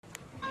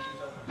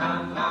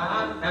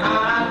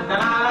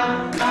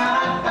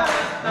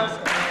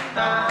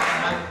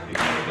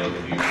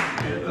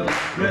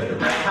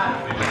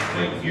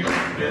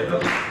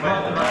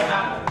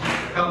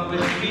Come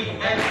with me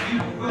and you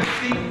will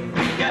see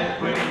we got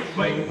great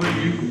swing for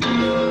you.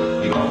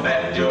 You gon'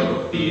 bat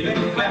your feet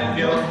and clap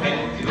your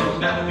hands. You gon'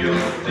 snap your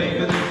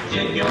fingers and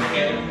shake your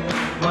head.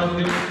 1,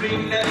 2,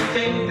 3, let's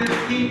take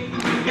this heat.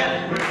 We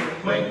got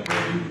great swing for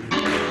you.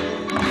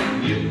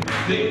 You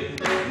see,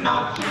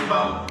 not you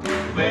bump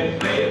when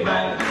play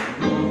right.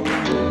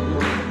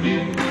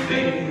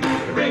 Music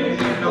brings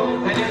you know,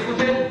 and it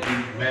was it.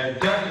 Man,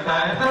 just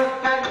like the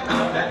fact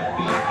now that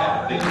we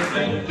got this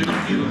thing to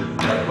you.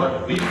 That's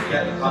what we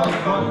got all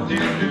going to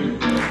do.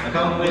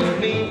 Come with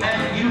me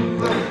and you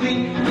will see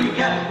we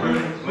got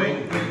word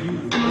swing for you.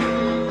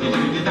 You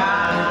do the da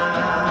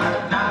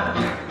da,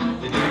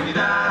 you do the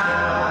da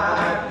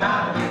da,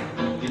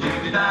 you do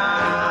the da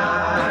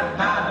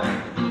da,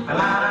 la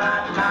la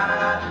la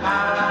la la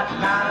la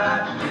la,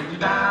 you do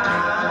da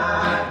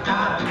da,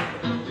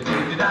 you do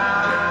the da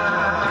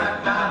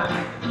da,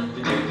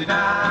 you do the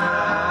da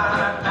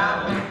da,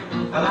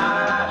 la la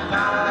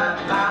la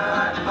la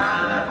la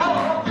la.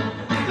 Oh,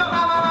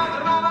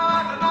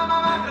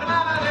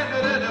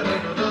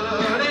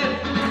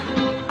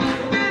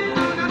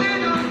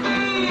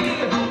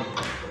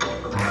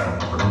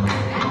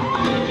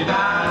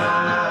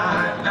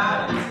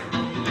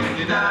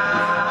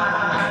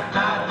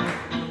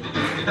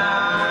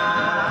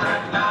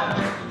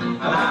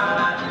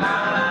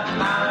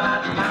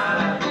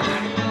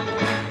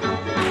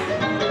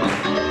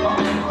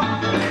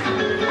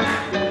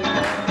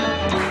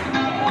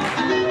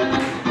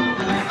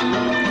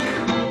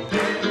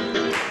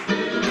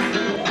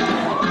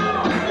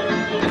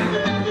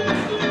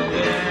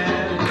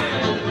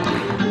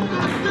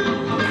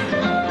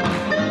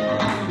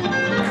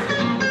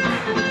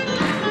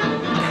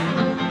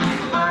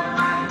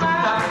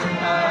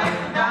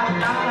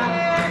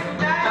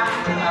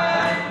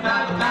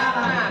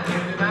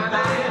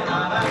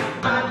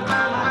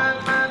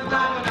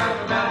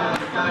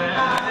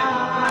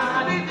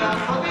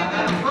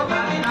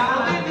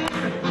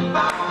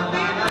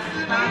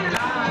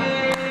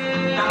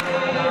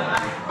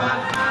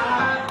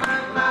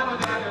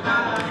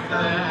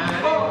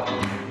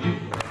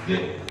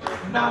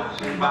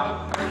 not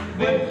about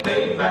when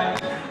they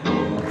back.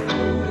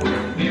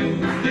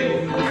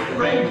 Music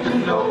brings you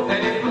know.